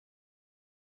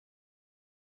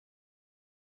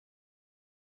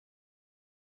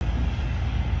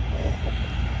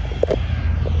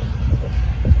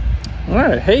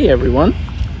Alright, hey everyone.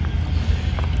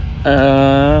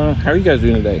 How are you guys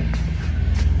doing today?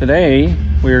 Today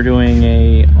we're doing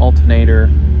a alternator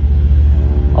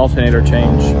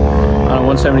change on a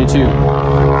 172.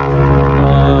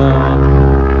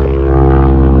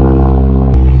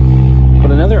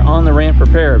 But another on the ramp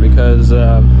repair because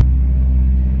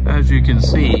as you can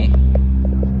see,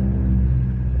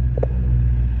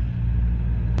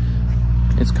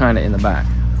 it's kind of in the back.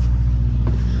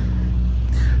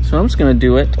 So I'm just gonna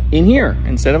do it in here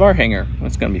instead of our hangar.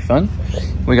 It's gonna be fun.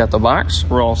 We got the box,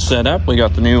 we're all set up. We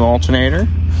got the new alternator.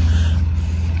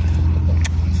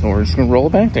 So we're just gonna roll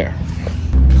it back there.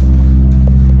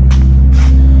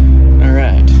 All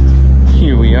right,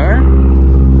 here we are.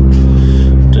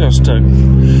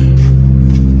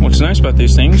 What's nice about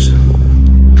these things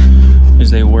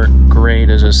is they work great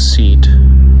as a seat.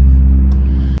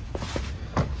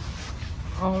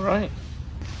 All right,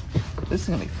 this is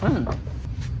gonna be fun.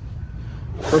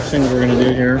 First thing we're gonna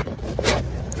do here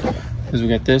is we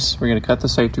got this. We're gonna cut the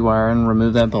safety wire and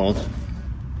remove that bolt.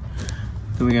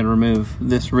 Then we gotta remove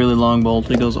this really long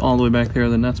bolt. It goes all the way back there,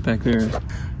 the nuts back there.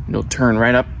 It'll turn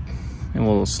right up and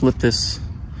we'll slip this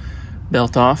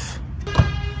belt off.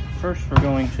 First we're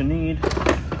going to need these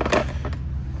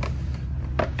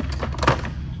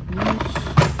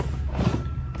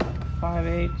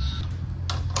 5/8.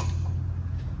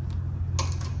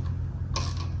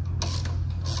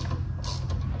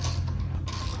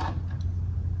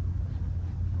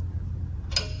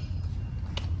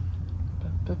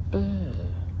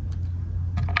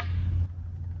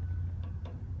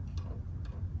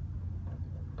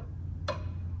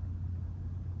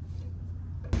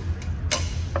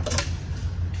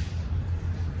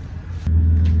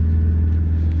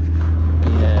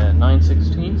 Yeah,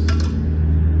 9/16.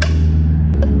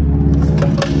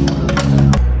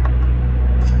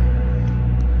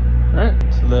 Alright,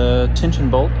 so the tension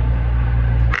bolt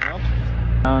out.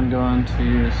 Now I'm going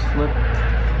to slip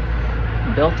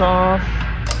the belt off.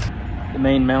 The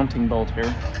main mounting bolt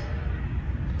here.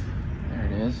 There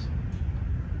it is.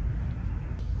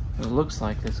 It looks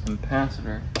like this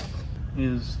capacitor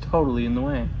is totally in the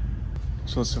way.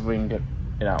 So let's see if we can get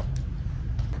it out.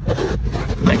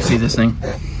 I can see this thing.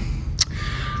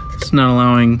 It's not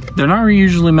allowing, they're not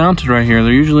usually mounted right here.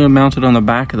 They're usually mounted on the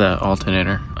back of the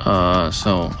alternator.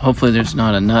 So hopefully there's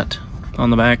not a nut on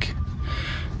the back.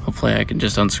 Hopefully I can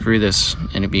just unscrew this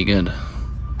and it'd be good.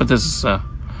 But this is a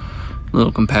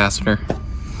little capacitor.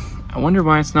 I wonder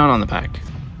why it's not on the back.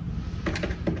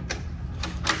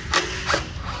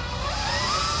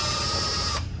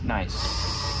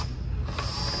 Nice.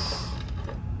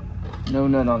 No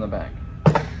nut on the back.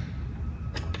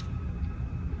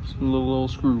 Just a little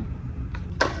screw.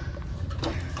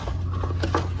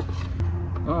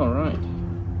 All right.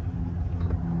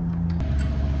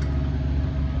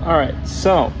 All right,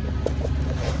 so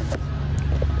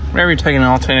whenever you're taking an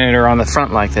alternator on the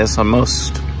front like this, on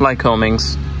most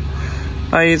Lycomings,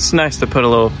 it's nice to put a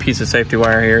little piece of safety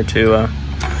wire here to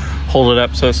hold it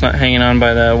up so it's not hanging on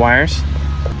by the wires.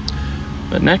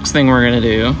 But next thing we're gonna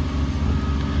do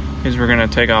is we're gonna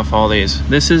take off all these.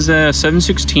 This is a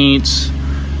 7/16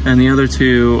 and the other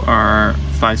two are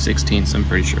 5/16, I'm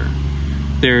pretty sure.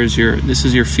 This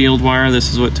is your field wire.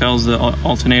 This is what tells the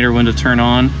alternator when to turn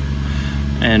on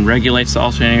and regulates the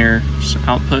alternator's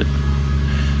output.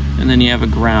 And then you have a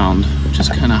ground, which is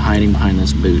kind of hiding behind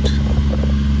this boot.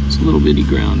 It's a little bitty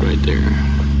ground right there.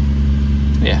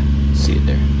 Yeah, see it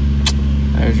there.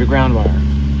 There's your ground wire.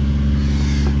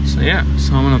 So yeah,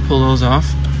 so I'm gonna pull those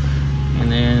off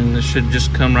and then this should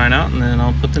just come right out and then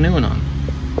I'll put the new one on.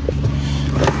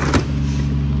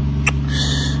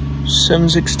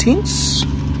 7/16.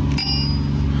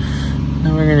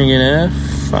 Now we're gonna get a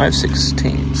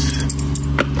 5/16.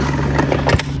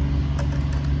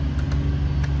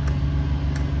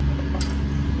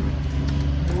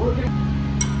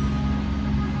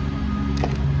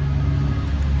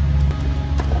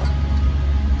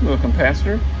 Little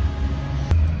capacitor.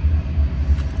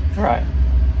 All right,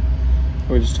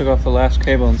 we just took off the last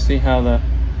cable and see how the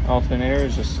alternator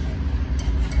is just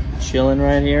chilling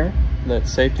right here. That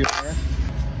safety wire.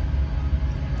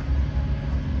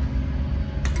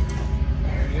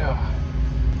 There you go.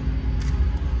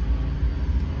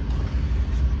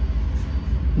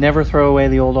 Never throw away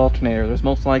the old alternator. There's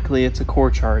most likely it's a core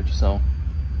charge, so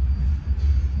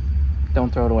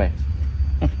don't throw it away.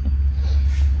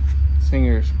 This thing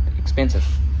is expensive.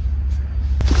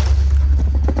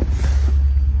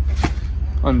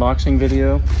 Unboxing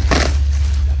video.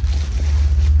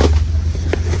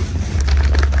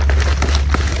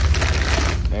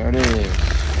 There it is.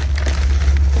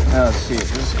 Now let's see,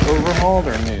 is this overhauled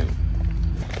or new?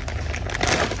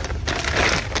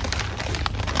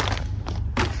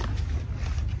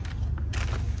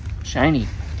 shiny.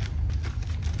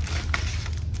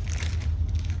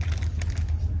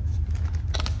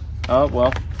 Oh,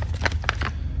 well,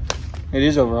 it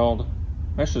is overhauled.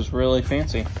 That's just really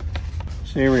fancy.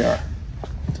 So here we are.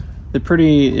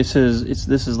 This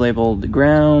is labeled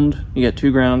ground. You got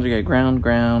 2 grounds. You got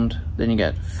ground, then you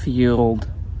got field,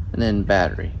 and then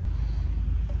battery.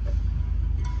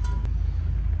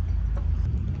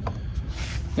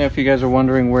 Now, if you guys are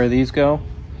wondering where these go,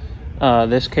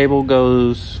 this cable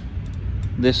goes,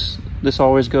 this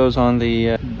always goes on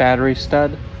the battery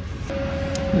stud.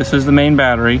 This is the main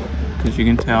battery, because you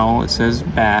can tell it says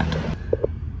bat.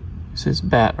 It says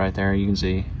bat right there, you can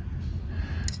see.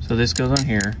 So this goes on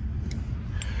here.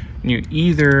 And you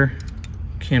either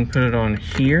can put it on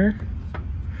here,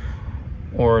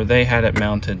 or they had it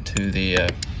mounted to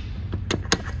the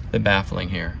baffling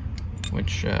here,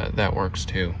 which that works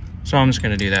too. So I'm just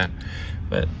gonna do that.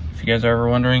 But if you guys are ever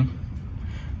wondering,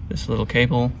 this little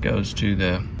cable goes to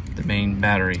the main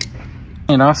battery.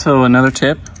 And also another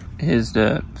tip is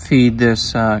to feed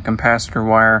this capacitor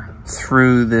wire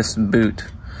through this boot.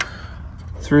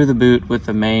 Through the boot with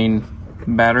the main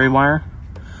battery wire.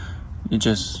 It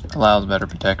just allows better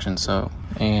protection,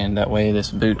 and that way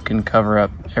this boot can cover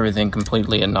up everything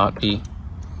completely and not be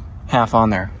half on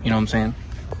there. You know what I'm saying?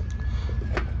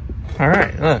 All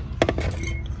right, look.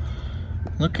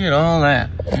 Look at all that.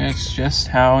 It's just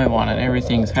how I want it.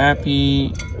 Everything's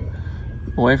happy.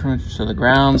 Away from it, so the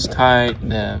ground's tight.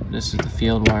 This is the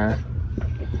field wire.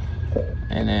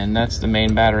 And then that's the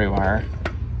main battery wire.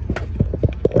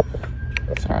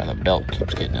 Sorry, the belt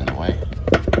keeps getting in the way.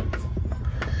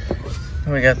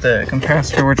 And we got the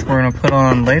capacitor, which we're gonna put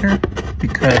on later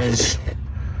because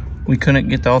we couldn't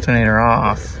get the alternator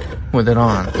off with it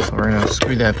on. So we're gonna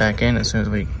screw that back in as soon as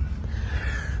we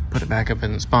put it back up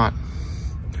in the spot.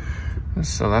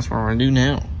 So that's what we're gonna do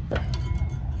now.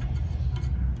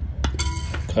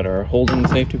 Cut our holding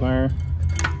safety wire.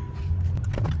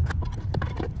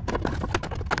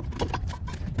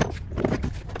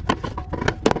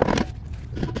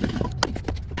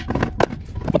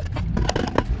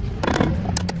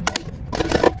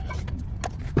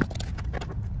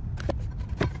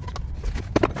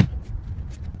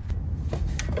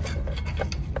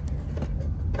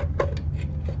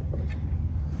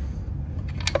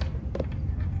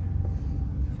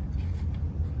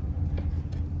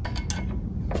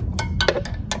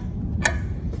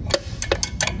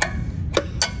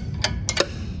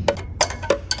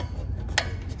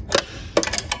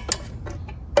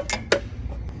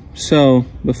 So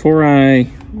before I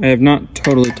have not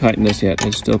totally tightened this yet.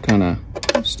 It's still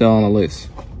still on the loose.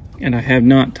 And I have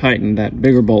not tightened that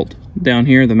bigger bolt down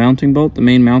here, the mounting bolt, the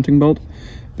main mounting bolt,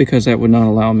 because that would not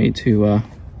allow me to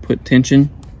put tension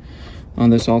on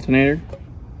this alternator.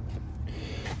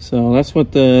 So that's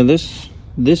what this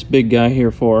big guy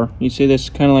here for. You see this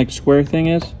kind of like square thing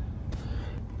is?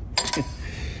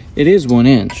 It is 1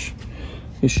 inch.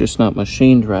 It's just not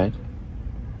machined right.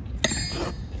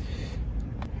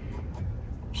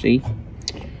 See?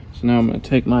 So now I'm going to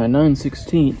take my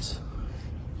 9/16,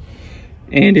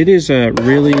 and it is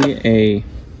really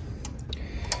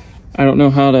I don't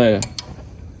know how to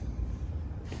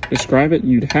describe it.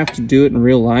 You'd have to do it in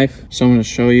real life. So I'm going to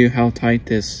show you how tight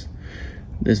this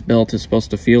belt is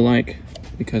supposed to feel like,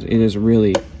 because it is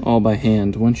really all by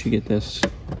hand once you get this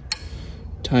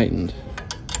tightened.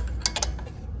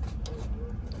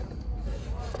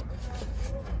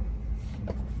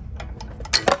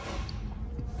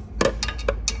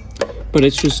 But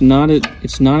it's just not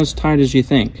as tight as you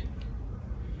think.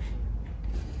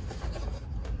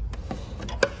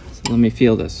 So let me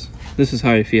feel this. This is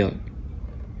how you feel it.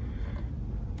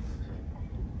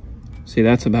 See,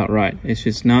 that's about right. It's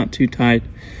just not too tight.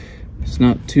 It's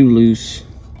not too loose.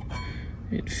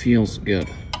 It feels good.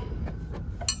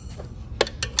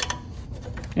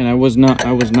 And I was not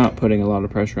putting a lot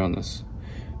of pressure on this.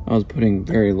 I was putting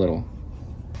very little.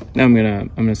 Now I'm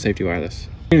gonna safety wire this.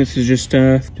 And this is just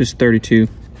 32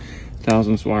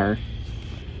 thousandths wire.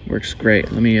 Works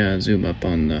great. Let me zoom up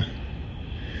on the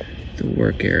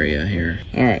work area here.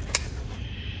 All right.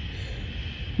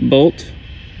 Bolt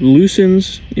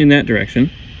loosens in that direction.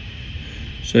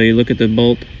 So you look at the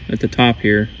bolt at the top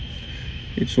here.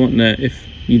 It's wanting to, if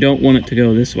you don't want it to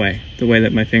go this way, the way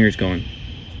that my finger's going,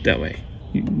 that way.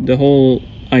 The whole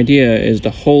idea is to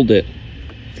hold it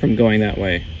from going that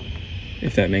way,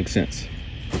 if that makes sense.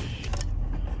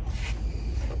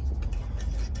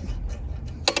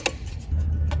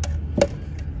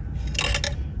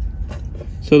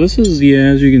 So this is, yeah,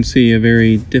 as you can see, a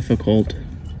very difficult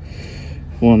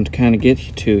one to kind of get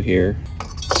to here.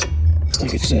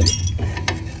 Like I said,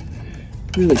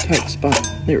 really tight spot.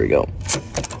 There we go.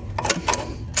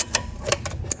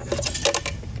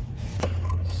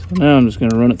 So now I'm just going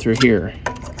to run it through here.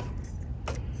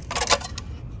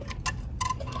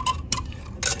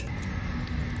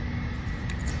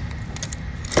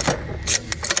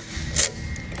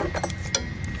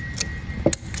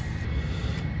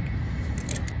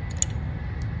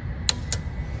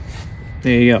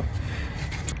 There you go.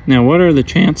 Now, what are the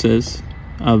chances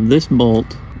of this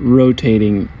bolt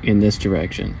rotating in this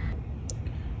direction?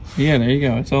 Yeah, there you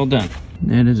go. It's all done.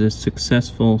 That is a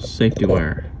successful safety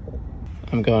wire.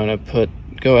 I'm going to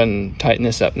go ahead and tighten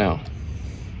this up now.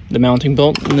 The mounting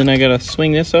bolt, and then I got to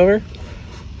swing this over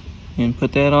and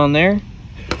put that on there.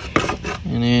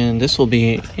 And then this will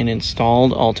be an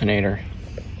installed alternator.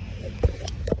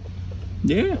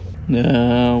 Yeah.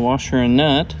 The washer and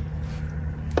nut.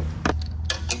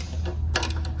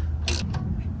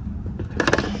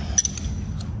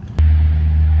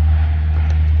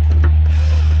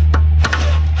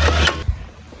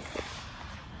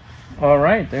 All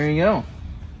right, there you go.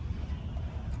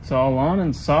 It's all on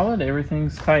and solid.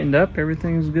 Everything's tightened up.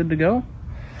 Everything's good to go.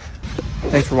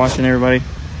 Thanks for watching, everybody.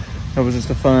 That was just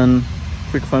a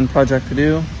quick fun project to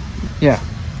do. Yeah.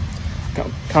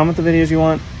 Comment the videos you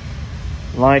want.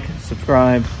 Like,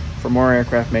 subscribe for more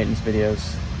aircraft maintenance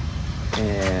videos.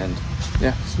 And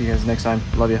yeah, see you guys next time.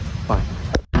 Love you.